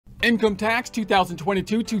Income tax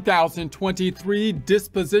 2022-2023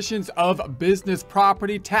 dispositions of business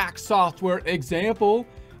property tax software example.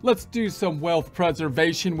 Let's do some wealth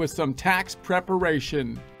preservation with some tax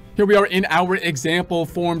preparation. Here we are in our example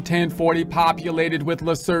form 1040 populated with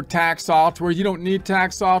Lacert tax software. You don't need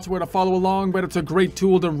tax software to follow along, but it's a great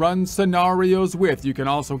tool to run scenarios with. You can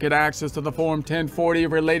also get access to the form 1040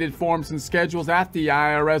 related forms and schedules at the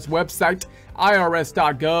IRS website,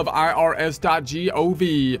 irs.gov,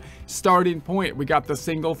 irs.gov. Starting point, we got the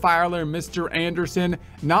single filer, Mr. Anderson,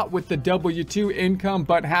 not with the W-2 income,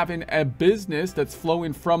 but having a business that's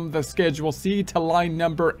flowing from the Schedule C to line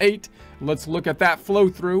number 8. Let's look at that flow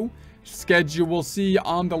through. Schedule C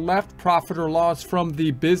on the left, profit or loss from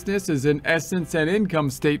the business is in essence an income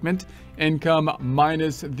statement. Income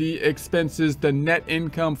minus the expenses, the net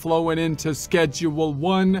income flowing into Schedule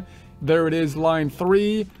 1. There it is, line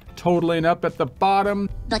 3, totaling up at the bottom.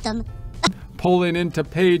 Pulling into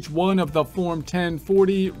page 1 of the Form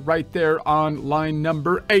 1040 right there on line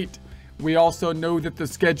number 8. We also know that the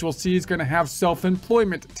Schedule C is going to have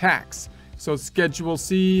self-employment tax. So Schedule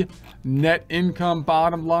C, net income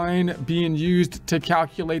bottom line being used to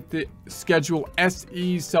calculate the Schedule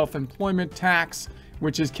SE self-employment tax,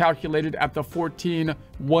 which is calculated at the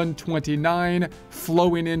 14,129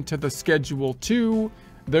 flowing into the Schedule 2.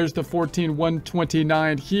 There's the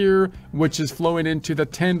 14,129 here, which is flowing into the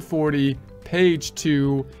 1040 page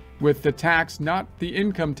 2 with the tax, not the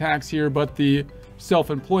income tax here, but the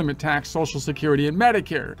self-employment tax, Social Security and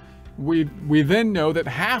Medicare. We then know that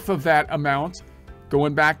half of that amount,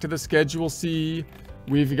 going back to the Schedule C,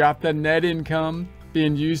 we've got the net income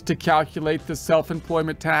being used to calculate the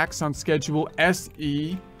self-employment tax on Schedule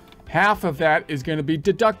SE. Half of that is going to be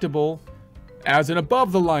deductible as an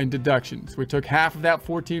above the line deduction. So we took half of that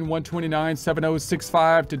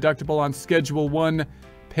 14,129,7065 deductible on Schedule 1,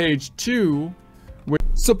 page 2.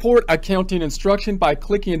 Support accounting instruction by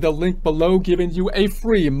clicking the link below, giving you a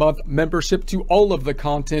free month membership to all of the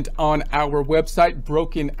content on our website,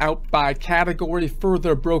 broken out by category,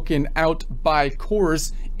 further broken out by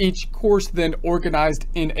course. Each course then organized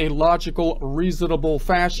in a logical, reasonable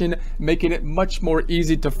fashion, making it much more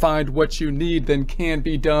easy to find what you need than can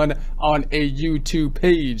be done on a YouTube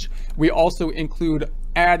page. We also include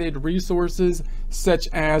added resources such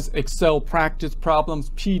as Excel practice problems,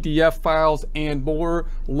 PDF files, and more,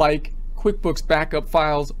 like QuickBooks backup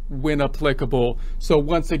files when applicable. So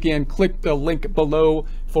once again, click the link below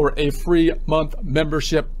for a free month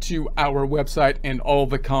membership to our website and all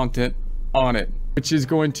the content on it, which is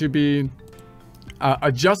going to be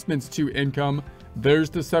adjustments to income. There's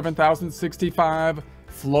the 7,065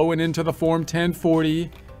 flowing into the Form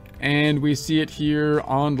 1040, and we see it here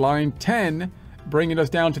on line 10, bringing us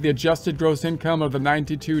down to the adjusted gross income of the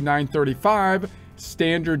 92,935,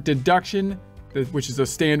 standard deduction, which is a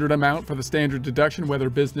standard amount for the standard deduction, whether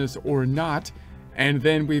business or not. And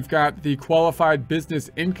then we've got the qualified business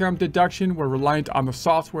income deduction. We're reliant on the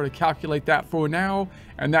software to calculate that for now.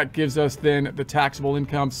 And that gives us then the taxable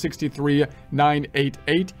income,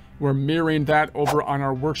 63,988. We're mirroring that over on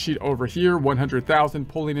our worksheet over here, 100,000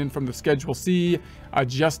 pulling in from the Schedule C.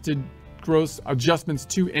 Adjusted gross adjustments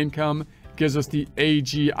to income gives us the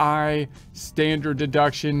AGI standard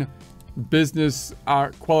deduction. Business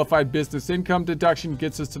qualified business income deduction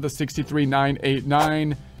gets us to the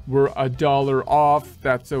 63,989. We're $1 off.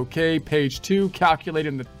 That's okay. Page 2,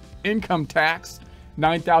 calculating the income tax,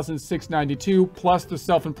 9,692 plus the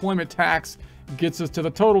self-employment tax gets us to the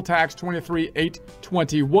total tax,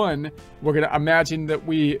 23,821. We're going to imagine that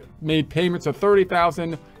we made payments of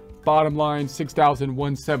 30,000. Bottom line,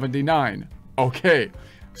 6,179. Okay,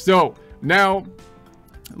 so now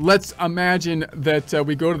let's imagine that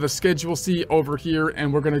we go to the Schedule C over here,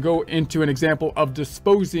 and we're going to go into an example of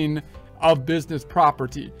disposing of business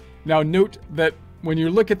property. Now note that when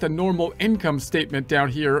you look at the normal income statement down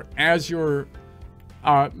here, as you're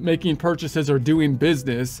making purchases or doing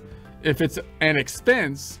business, if it's an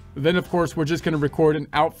expense, then of course we're just going to record an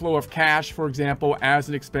outflow of cash, for example, as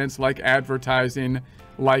an expense, like advertising,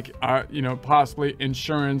 like possibly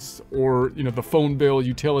insurance, or the phone bill,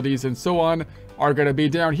 utilities, and so on are going to be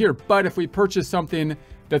down here. But if we purchase something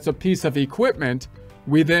that's a piece of equipment,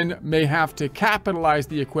 we then may have to capitalize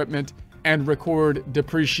the equipment and record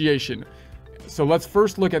depreciation. So let's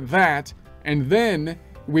first look at that, and then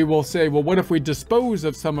we will say, well, what if we dispose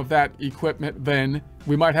of some of that equipment? Then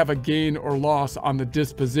we might have a gain or loss on the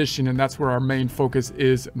disposition, and that's where our main focus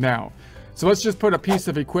is now. So let's just put a piece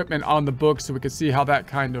of equipment on the book so we can see how that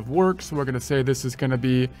kind of works. We're going to say this is going to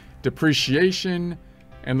be depreciation,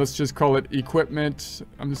 and let's just call it equipment.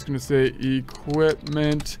 I'm just going to say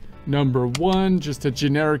equipment number 1, just a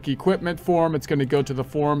generic equipment form. It's going to go to the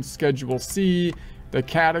form Schedule C. The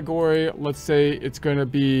category, let's say it's going to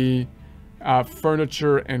be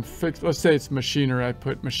furniture and fixed. Let's say it's machinery. I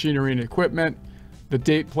put machinery and equipment. The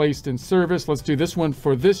date placed in service. Let's do this one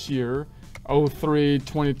for this year,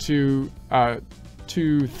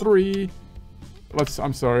 03/22/23. Let's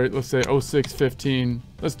say 06/15.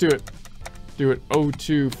 Let's do it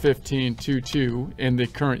 02/15/22 in the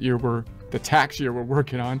current year, the tax year we're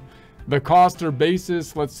working on. The cost or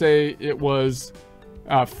basis, let's say it was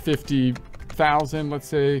 50,000, let's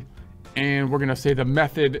say, and we're going to say the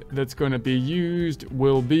method that's going to be used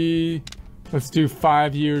will be, let's do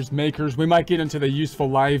 5 years makers. We might get into the useful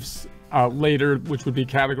lives later, which would be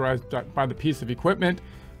categorized by the piece of equipment.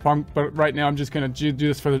 But right now I'm just going to do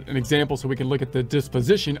this for an example so we can look at the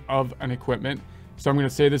disposition of an equipment. So I'm going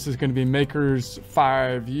to say this is going to be makers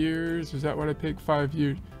 5 years. Is that what I picked? 5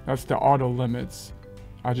 years. That's the auto limits.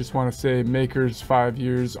 I just want to say makers 5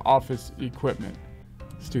 years office equipment.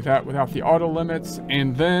 Let's do that without the auto limits.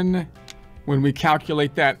 And then when we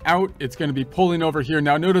calculate that out, it's going to be pulling over here.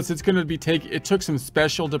 Now notice it's going to be it took some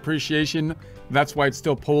special depreciation. That's why it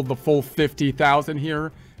still pulled the full 50,000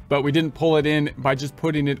 here. But we didn't pull it in by just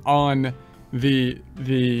putting it on the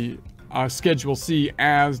Schedule C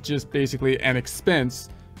as just basically an expense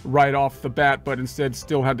right off the bat, but instead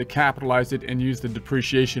still had to capitalize it and use the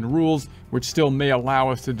depreciation rules, which still may allow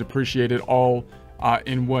us to depreciate it all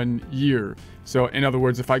in 1 year. So in other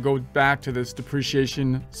words, if I go back to this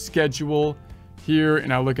depreciation schedule here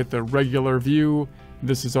and I look at the regular view,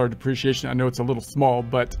 this is our depreciation. I know it's a little small,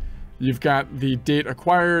 but you've got the date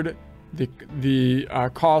acquired, the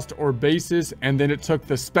cost or basis, and then it took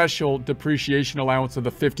the special depreciation allowance of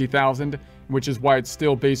the 50,000, which is why it's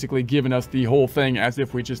still basically giving us the whole thing as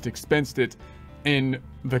if we just expensed it in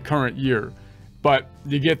the current year. But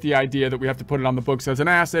you get the idea that we have to put it on the books as an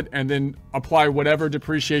asset and then apply whatever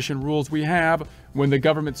depreciation rules we have. When the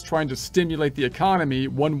government's trying to stimulate the economy,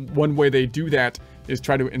 one way they do that is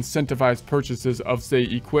try to incentivize purchases of, say,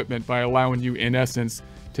 equipment by allowing you, in essence,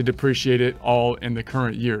 to depreciate it all in the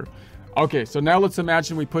current year. Okay, so now let's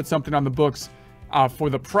imagine we put something on the books for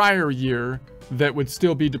the prior year that would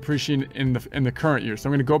still be depreciating in the current year. So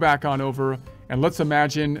I'm going to go back on over and let's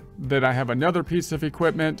imagine that I have another piece of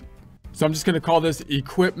equipment. So I'm just going to call this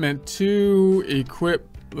equipment 2,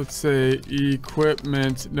 let's say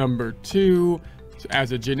equipment number 2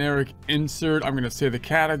 as a generic insert. I'm going to say the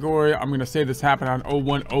category. I'm going to say this happened on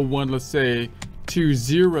 01/01, let's say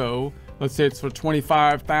 20. Let's say it's for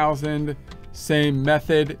 25,000. Same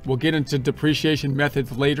method. We'll get into depreciation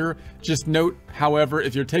methods later. Just note, however,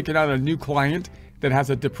 if you're taking out a new client that has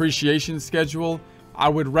a depreciation schedule, I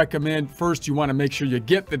would recommend first you want to make sure you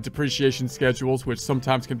get the depreciation schedules, which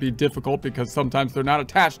sometimes can be difficult because sometimes they're not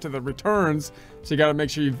attached to the returns. So you got to make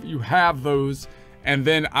sure you have those. And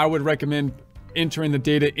then I would recommend entering the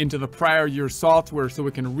data into the prior year software so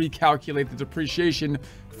we can recalculate the depreciation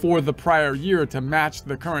for the prior year to match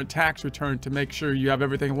the current tax return to make sure you have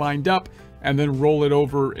everything lined up and then roll it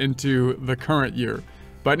over into the current year.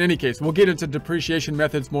 But in any case, we'll get into depreciation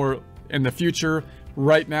methods more in the future.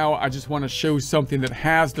 Right now, I just want to show something that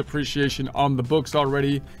has depreciation on the books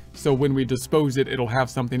already. So when we dispose it, it'll have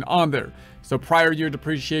something on there. So prior year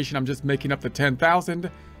depreciation, I'm just making up the 10,000.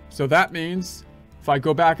 So that means if I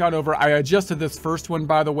go back on over, I adjusted this first one,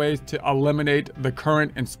 by the way, to eliminate the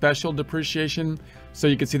current and special depreciation. So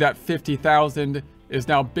you can see that 50,000 is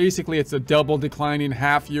now basically, it's a double declining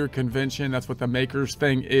half-year convention. That's what the makers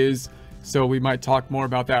thing is. So we might talk more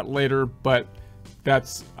about that later, but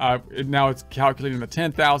that's now it's calculating the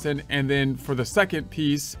 10,000. And then for the second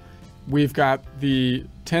piece, we've got the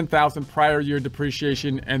 10,000 prior year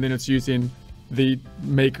depreciation, and then it's using the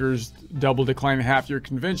maker's double declining half-year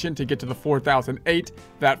convention to get to the 4,008.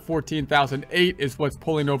 That 14,008 is what's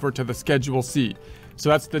pulling over to the Schedule C. So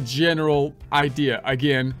that's the general idea.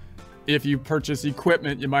 Again, if you purchase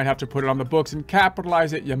equipment, you might have to put it on the books and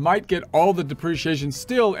capitalize it. You might get all the depreciation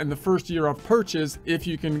still in the first year of purchase if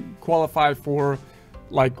you can qualify for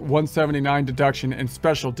like 179 deduction and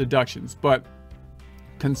special deductions. But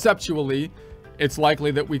conceptually, it's likely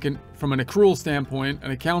that we can, from an accrual standpoint, an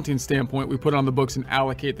accounting standpoint, we put it on the books and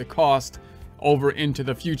allocate the cost over into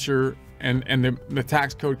the future, and the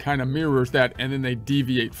tax code kind of mirrors that, and then they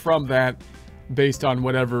deviate from that based on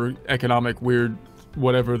whatever economic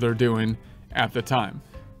whatever they're doing at the time.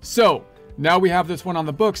 So now we have this one on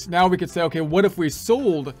the books. Now we could say, okay, what if we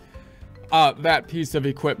sold that piece of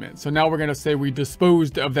equipment? So now we're going to say we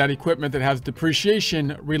disposed of that equipment that has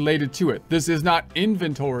depreciation related to it. This is not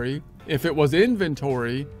inventory. If it was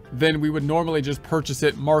inventory, then we would normally just purchase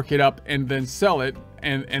it, mark it up, and then sell it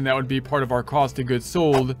and that would be part of our cost of goods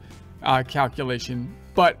sold calculation.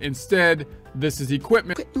 But instead, this is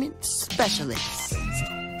equipment specialists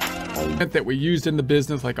that we used in the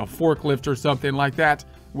business, like a forklift or something like that,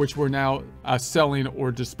 which we're now selling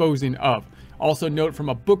or disposing of. Also note, from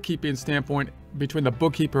a bookkeeping standpoint, between the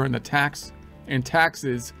bookkeeper and the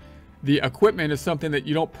taxes, the equipment is something that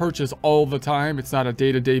you don't purchase all the time. It's not a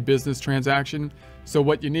day-to-day business transaction. So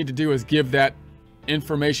what you need to do is give that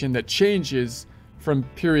information that changes from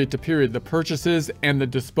period to period, the purchases and the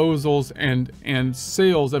disposals and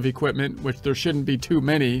sales of equipment, which there shouldn't be too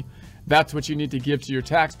many. That's what you need to give to your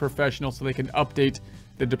tax professional so they can update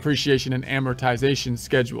the depreciation and amortization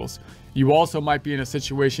schedules. You also might be in a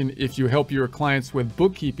situation, if you help your clients with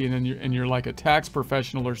bookkeeping and you're like a tax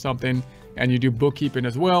professional or something, and you do bookkeeping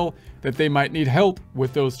as well, that they might need help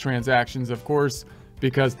with those transactions, of course,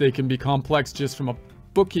 because they can be complex just from a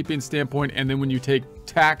bookkeeping standpoint. And then when you take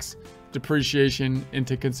tax depreciation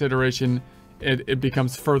into consideration, it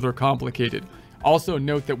becomes further complicated. Also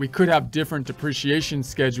note that we could have different depreciation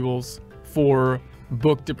schedules for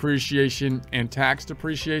book depreciation and tax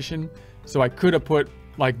depreciation. So I could have put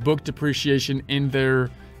like book depreciation in there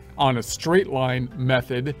on a straight line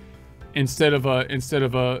method instead of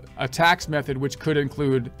a tax method, which could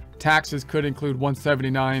include taxes, could include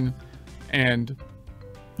 179 and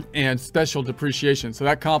special depreciation. So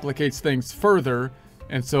that complicates things further.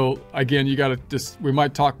 And so again, you got to just, we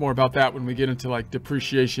might talk more about that when we get into like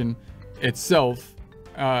depreciation itself.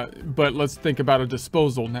 But let's think about a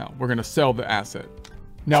disposal now. We're going to sell the asset.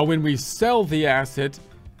 Now, when we sell the asset,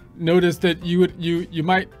 notice that you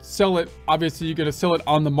might sell it. Obviously, you're going to sell it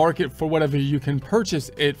on the market for whatever you can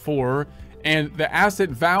purchase it for, and the asset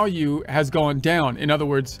value has gone down. In other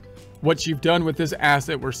words, what you've done with this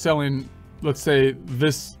asset, we're selling, let's say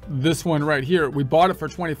this one right here, we bought it for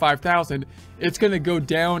 $25,000. It's going to go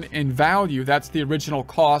down in value. That's the original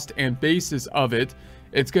cost and basis of it.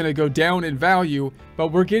 It's going to go down in value,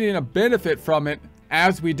 but we're getting a benefit from it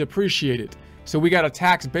as we depreciate it. So we got a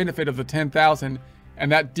tax benefit of the $10,000,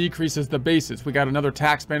 and that decreases the basis. We got another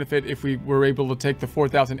tax benefit if we were able to take the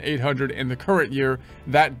 $4,800 in the current year.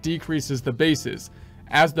 That decreases the basis.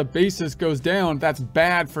 As the basis goes down, that's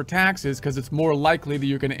bad for taxes because it's more likely that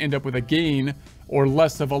you're going to end up with a gain or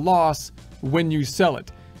less of a loss when you sell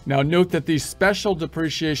it. Now note that the special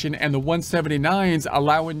depreciation and the 179s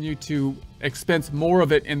allowing you to expense more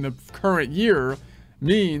of it in the current year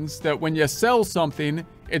means that when you sell something,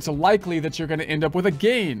 it's likely that you're going to end up with a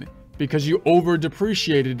gain because you over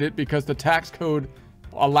depreciated it because the tax code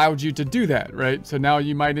allowed you to do that, right? So now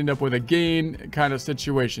you might end up with a gain kind of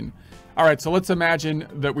situation. All right, so let's imagine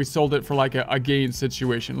that we sold it for like a gain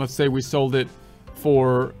situation. Let's say we sold it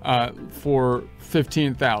for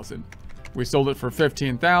 $15,000. We sold it for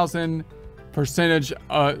 $15,000.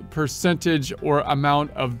 Percentage or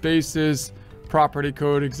amount of basis, property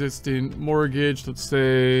code, existing mortgage. Let's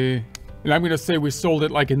say, and I'm going to say we sold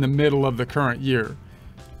it like in the middle of the current year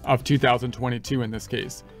of 2022 in this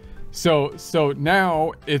case. So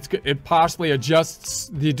now it possibly adjusts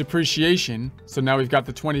the depreciation. So now we've got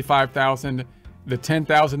the 25,000, the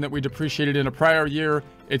 10,000 that we depreciated in a prior year.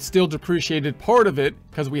 It still depreciated part of it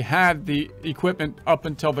because we had the equipment up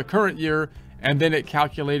until the current year, and then it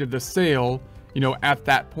calculated the sale, you know, at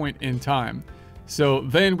that point in time. So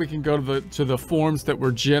then we can go to the forms that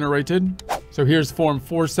were generated. So here's form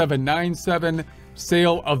 4797,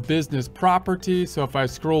 sale of business property. So if I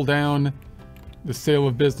scroll down, the sale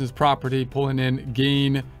of business property, pulling in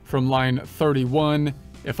gain from line 31.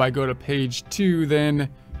 If I go to page 2, then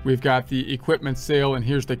we've got the equipment sale, and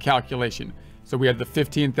here's the calculation. So we had the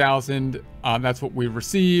 15,000, that's what we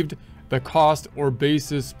received. The cost or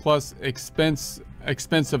basis plus expense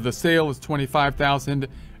of the sale is 25,000.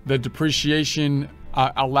 The depreciation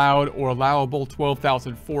allowed or allowable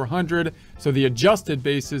 12,400. So the adjusted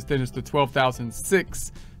basis then is the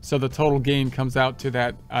 12,006. So the total gain comes out to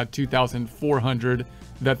that 2,400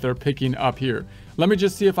 that they're picking up here. Let me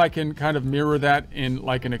just see if I can kind of mirror that in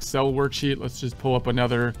like an Excel worksheet. Let's just pull up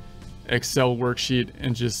another Excel worksheet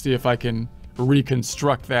and just see if I can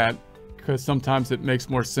reconstruct that, because sometimes it makes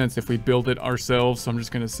more sense if we build it ourselves. So I'm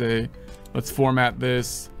just going to say, let's format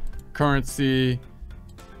this currency,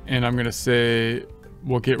 and I'm going to say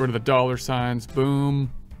we'll get rid of the dollar signs.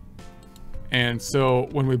 Boom. And so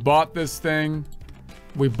when we bought this thing,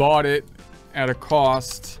 we bought it at a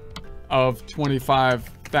cost of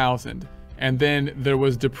 25,000, and then there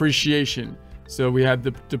was depreciation. So we had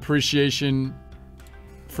the depreciation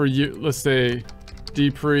for year, let's say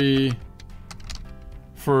depre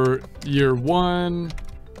for year 1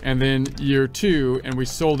 and then year 2, and we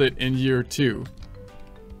sold it in year 2.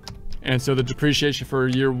 And so the depreciation for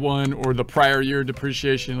year one, or the prior year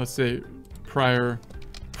depreciation, let's say prior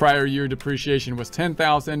year depreciation was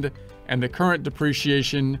 10,000, and the current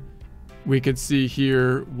depreciation we could see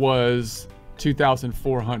here was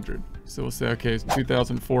 2,400. So we'll say, okay, it's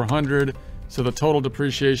 2,400. So the total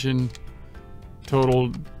depreciation,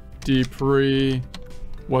 total depre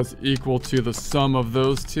was equal to the sum of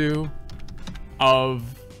those two of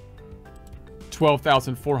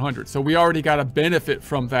 12,400. So we already got a benefit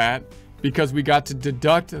from that because we got to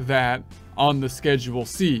deduct that on the Schedule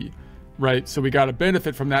C, right? So we got a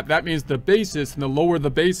benefit from that. That means the basis, and the lower the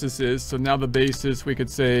basis is, so now the basis we could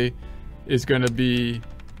say is going to be,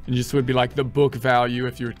 and just would be like the book value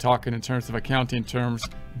if you're talking in terms of accounting terms,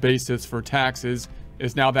 basis for taxes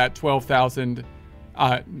is now that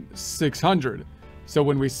 12,600. So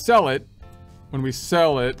when we sell it, we're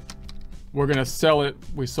going to sell it,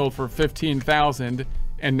 we sold for 15,000,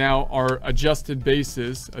 and now our adjusted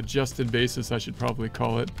basis I should probably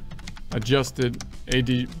call it, adjusted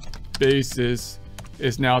AD basis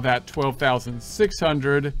is now that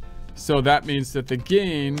 12,600. So that means that the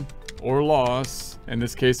gain or loss, in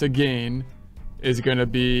this case a gain, is going to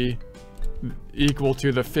be equal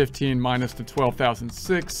to the 15 minus the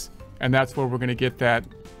 12,006, and that's where we're going to get that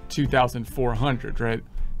 2,400, right?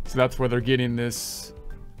 So that's where they're getting this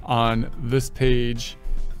on this page,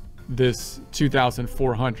 this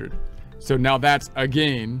 2,400. So now that's a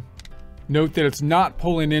gain. Note that it's not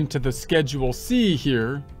pulling into the Schedule C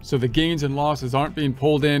here, so the gains and losses aren't being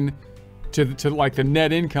pulled in to like the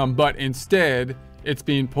net income, but instead it's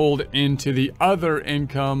being pulled into the other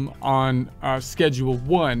income on Schedule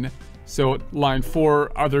 1. So line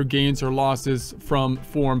 4, other gains or losses from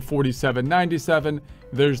Form 4797.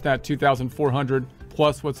 There's that 2,400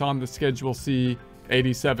 plus what's on the Schedule C,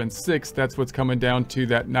 87.6. That's what's coming down to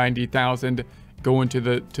that 90,000 going to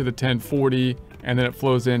the 1040, and then it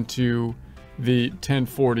flows into the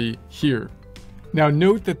 1040 here. Now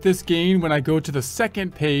note that this gain, when I go to the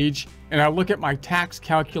second page and I look at my tax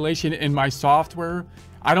calculation in my software,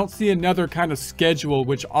 I don't see another kind of schedule,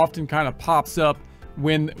 which often kind of pops up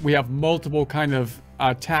when we have multiple kind of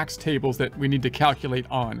tax tables that we need to calculate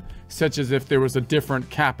on, such as if there was a different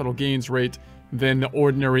capital gains rate than the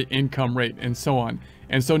ordinary income rate and so on.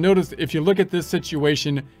 And so notice, if you look at this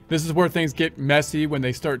situation, this is where things get messy when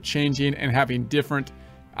they start changing and having different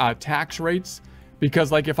tax rates.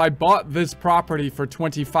 Because like if I bought this property for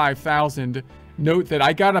 25,000, note that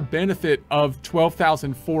I got a benefit of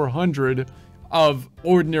 12,400 of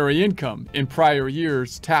ordinary income in prior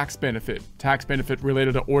years, tax benefit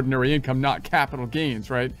related to ordinary income, not capital gains,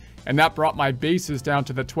 right? And that brought my basis down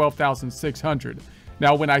to the 12,600.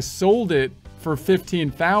 Now, when I sold it for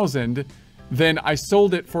 15,000, then I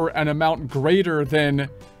sold it for an amount greater than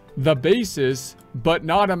the basis, but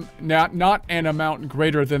not an amount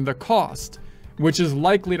greater than the cost, which is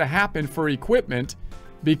likely to happen for equipment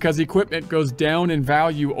because equipment goes down in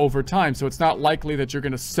value over time. So it's not likely that you're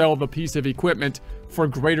going to sell the piece of equipment for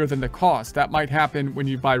greater than the cost. That might happen when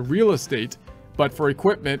you buy real estate, but for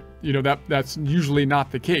equipment, you know, that's usually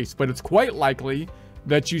not the case. But it's quite likely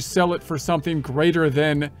that you sell it for something greater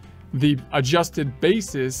than the adjusted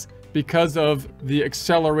basis because of the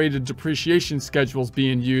accelerated depreciation schedules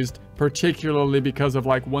being used, particularly because of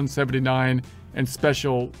like 179 and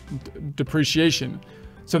special depreciation.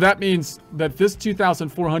 So that means that this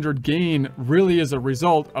 2,400 gain really is a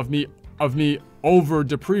result of me over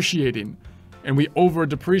depreciating. And we over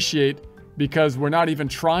depreciate because we're not even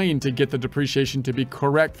trying to get the depreciation to be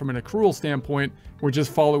correct from an accrual standpoint. We're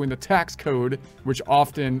just following the tax code, which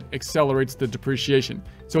often accelerates the depreciation.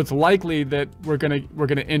 So it's likely that we're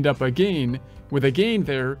gonna end up with a gain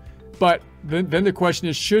there. But then the question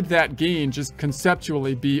is, should that gain just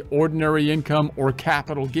conceptually be ordinary income or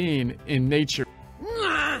capital gain in nature?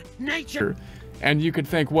 And you could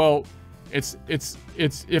think, well, it's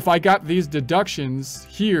if I got these deductions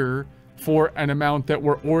here for an amount that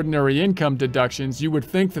were ordinary income deductions, you would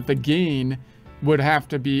think that the gain would have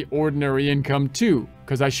to be ordinary income too,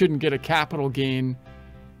 because I shouldn't get a capital gain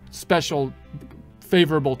special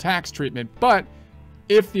favorable tax treatment. But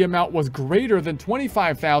if the amount was greater than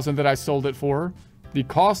 25,000 that I sold it for, the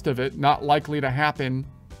cost of it, not likely to happen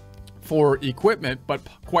for equipment, but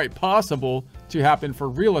quite possible to happen for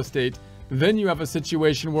real estate, then you have a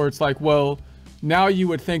situation where it's like, well, now you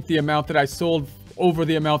would think the amount that I sold over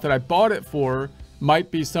the amount that I bought it for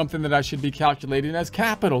might be something that I should be calculating as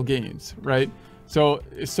capital gains, right? So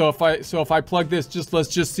if I plug this, let's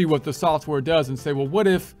just see what the software does and say, well, what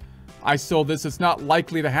if I sold this? It's not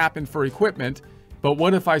likely to happen for equipment, but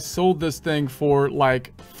what if I sold this thing for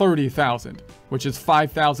like 30,000, which is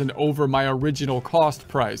 5,000 over my original cost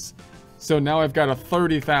price? So now I've got a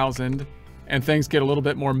 30,000 and things get a little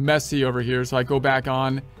bit more messy over here. So I go back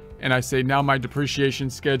on and I say, now my depreciation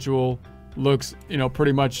schedule looks, you know,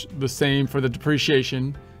 pretty much the same for the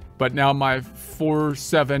depreciation, but now my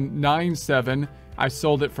 4797, I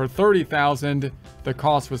sold it for 30,000. The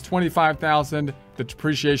cost was 25,000. The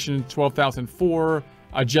depreciation 12,004.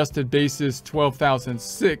 Adjusted basis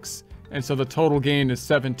 12,006. And so the total gain is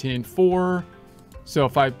 17,4. So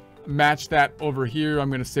if I match that over here, I'm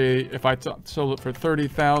going to say if I sold it for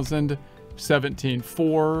 30,000,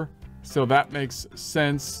 17,4. So that makes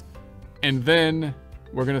sense. And then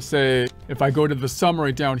we're going to say, if I go to the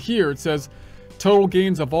summary down here, it says total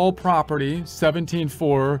gains of all property,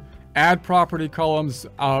 17,4. Add property columns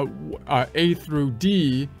A through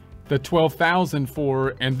D, the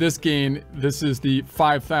 12,004, and this gain, this is the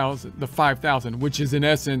 5,000, which is in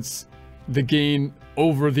essence the gain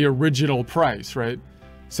over the original price, right?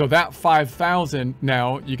 So that 5,000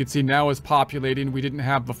 now, you can see now is populating. We didn't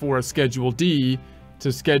have before a Schedule D to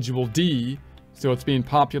Schedule D. So it's being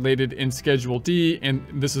populated in Schedule D, and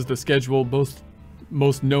this is the schedule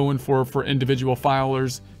most known for individual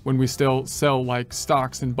filers when we still sell like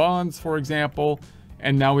stocks and bonds, for example.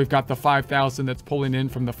 And now we've got the 5,000 that's pulling in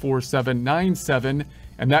from the 4797,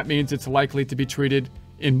 and that means it's likely to be treated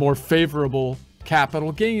in more favorable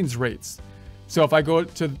capital gains rates. So if I go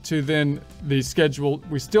to then the schedule,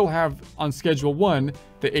 we still have on Schedule 1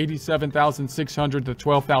 the 87,600 to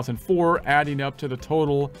 12,004, adding up to the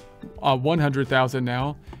total 100,000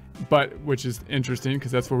 now, but which is interesting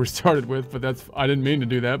because that's where we started with, but that's, I didn't mean to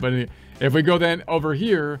do that. But anyway, if we go then over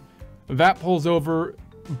here, that pulls over,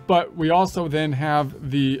 but we also then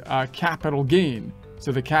have the capital gain.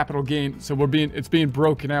 So the capital gain, so it's being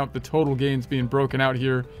broken out, the total gain's being broken out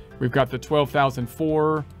here. We've got the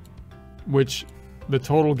 12,004, which the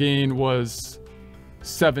total gain was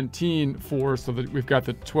 17,4, so that we've got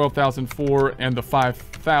the 12,004 and the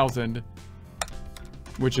 5,000,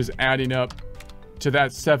 which is adding up to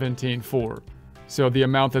that 17,4. So the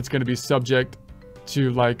amount that's going to be subject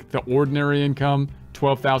to like the ordinary income,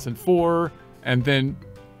 12,004, and then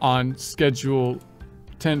on Schedule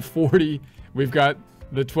 1040, we've got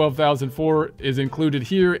the 12,004 is included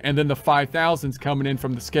here, and then the 5,000's coming in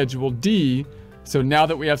from the Schedule D. So now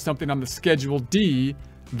that we have something on the Schedule D,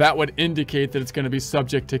 that would indicate that it's going to be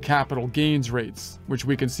subject to capital gains rates, which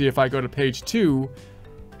we can see if I go to page 2,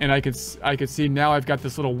 and I could see now I've got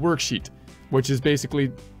this little worksheet, which is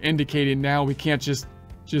basically indicating now we can't just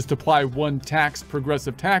apply one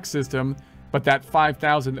progressive tax system, but that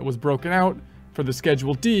 5,000 that was broken out for the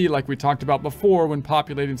Schedule D, like we talked about before when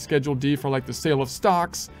populating Schedule D for like the sale of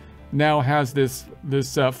stocks, now has this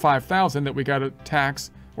 5,000 that we got to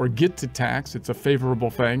tax or get to tax. It's a favorable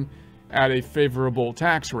thing at a favorable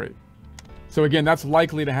tax rate. So again, that's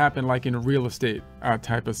likely to happen like in a real estate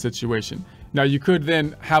type of situation. Now you could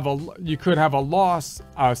then have a loss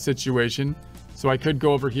situation. So I could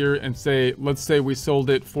go over here and say, let's say we sold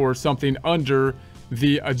it for something under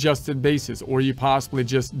the adjusted basis, or you possibly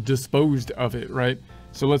just disposed of it, right?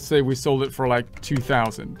 So let's say we sold it for like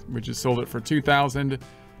 2,000. We just sold it for 2,000.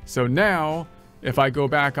 So now if I go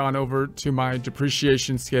back on over to my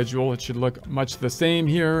depreciation schedule, it should look much the same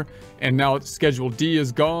here. And now Schedule D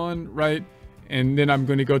is gone, right? And then I'm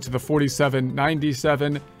going to go to the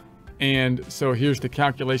 4797. And so here's the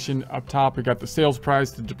calculation up top. We got the sales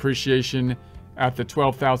price, the depreciation at the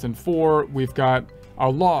 12,004. We've got a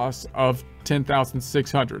loss of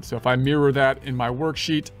 10,600. So if I mirror that in my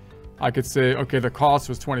worksheet, I could say, okay, the cost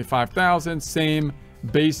was 25,000, same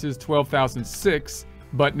base is 12,006,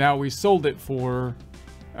 but now we sold it for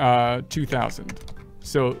 2,000.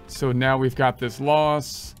 So now we've got this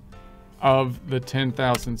loss of the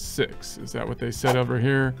 10,006. Is that what they said over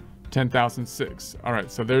here? 10,006. All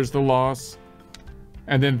right, so there's the loss.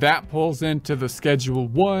 And then that pulls into the Schedule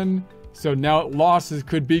 1. So now losses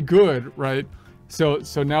could be good, right? So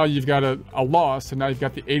now you've got a loss. So now you've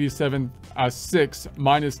got the 87,6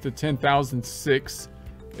 minus the 10,006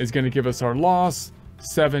 is going to give us our loss.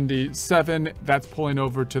 77, that's pulling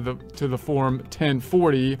over to the form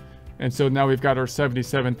 1040. And so now we've got our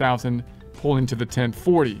 77,000 pulling to the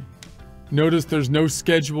 1040. Notice there's no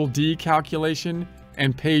Schedule D calculation,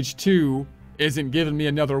 and page 2 isn't giving me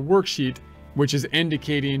another worksheet, which is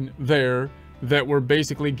indicating there that we're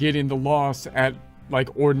basically getting the loss at like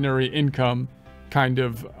ordinary income kind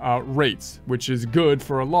of rates, which is good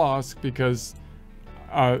for a loss because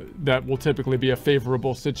that will typically be a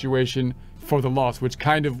favorable situation for the loss, which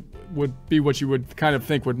kind of would be what you would kind of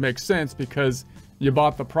think would make sense because you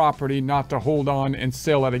bought the property not to hold on and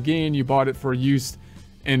sell at a gain. You bought it for use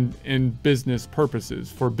in business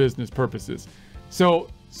purposes, for business purposes. So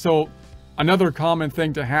Another common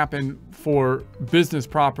thing to happen for business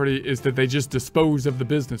property is that they just dispose of the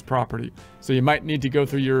business property. So you might need to go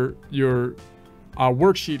through your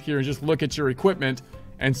worksheet here and just look at your equipment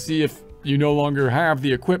and see if you no longer have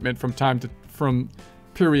the equipment from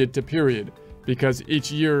period to period, because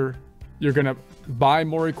each year you're going to buy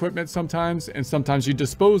more equipment sometimes, and sometimes you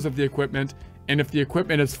dispose of the equipment. And if the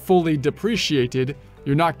equipment is fully depreciated,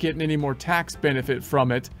 you're not getting any more tax benefit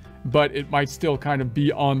from it, but it might still kind of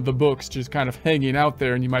be on the books, just kind of hanging out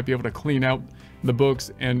there, and you might be able to clean out the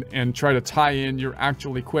books and try to tie in your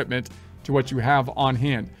actual equipment to what you have on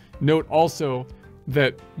hand. Note also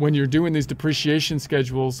that when you're doing these depreciation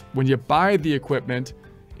schedules, when you buy the equipment,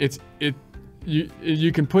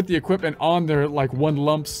 you can put the equipment on there like one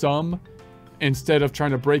lump sum instead of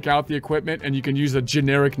trying to break out the equipment, and you can use a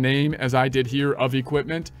generic name, as I did here, of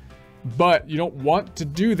equipment. But you don't want to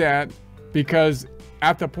do that, because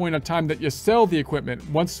at the point of time that you sell the equipment,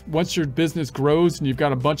 once your business grows and you've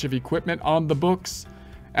got a bunch of equipment on the books,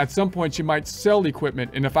 at some point you might sell equipment.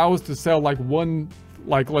 And if I was to sell like one,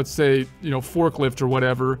 like let's say, forklift or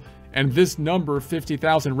whatever, and this number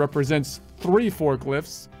 50,000 represents 3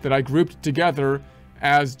 forklifts that I grouped together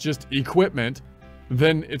as just equipment,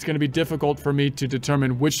 then it's going to be difficult for me to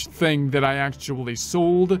determine which thing that I actually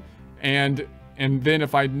sold. And then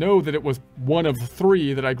if I know that it was one of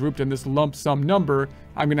 3 that I grouped in this lump sum number,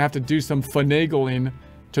 I'm going to have to do some finagling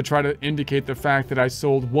to try to indicate the fact that I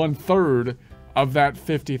sold 1/3 of that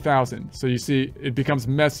 50,000. So you see, it becomes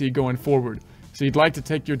messy going forward. So you'd like to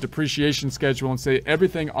take your depreciation schedule and say,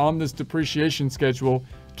 everything on this depreciation schedule,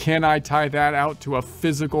 can I tie that out to a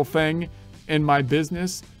physical thing in my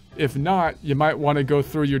business? If not, you might want to go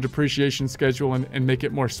through your depreciation schedule and make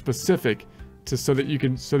it more specific, so that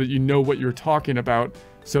you know what you're talking about,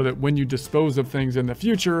 so that when you dispose of things in the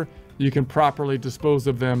future, you can properly dispose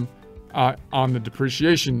of them on the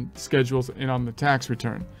depreciation schedules and on the tax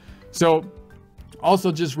return. So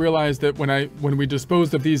also just realize that when we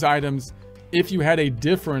disposed of these items, if you had a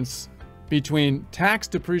difference between tax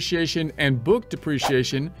depreciation and book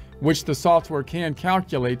depreciation, which the software can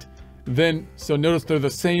calculate, then, so notice they're the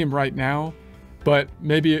same right now, but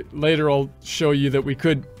maybe later I'll show you that we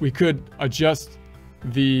could adjust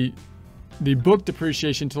the book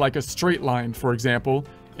depreciation to like a straight line, for example,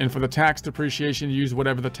 and for the tax depreciation, use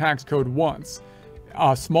whatever the tax code wants.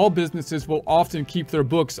 Small businesses will often keep their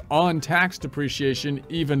books on tax depreciation,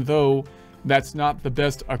 even though that's not the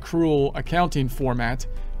best accrual accounting format,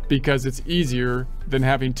 because it's easier than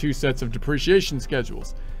having 2 sets of depreciation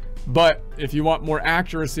schedules. But if you want more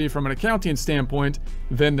accuracy from an accounting standpoint,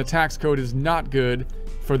 then the tax code is not good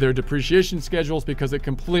for their depreciation schedules, because it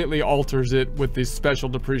completely alters it with the special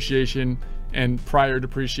depreciation and prior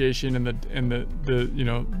depreciation, and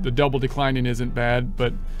the double declining isn't bad,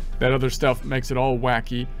 but that other stuff makes it all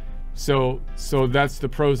wacky. So that's the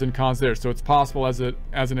pros and cons there. So it's possible as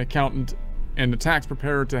an accountant and a tax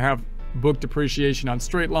preparer to have book depreciation on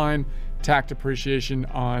straight line, tax depreciation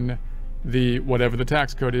on the whatever the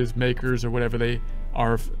tax code is, makers, or whatever they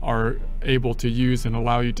are able to use and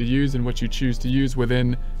allow you to use, and what you choose to use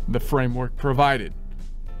within the framework provided.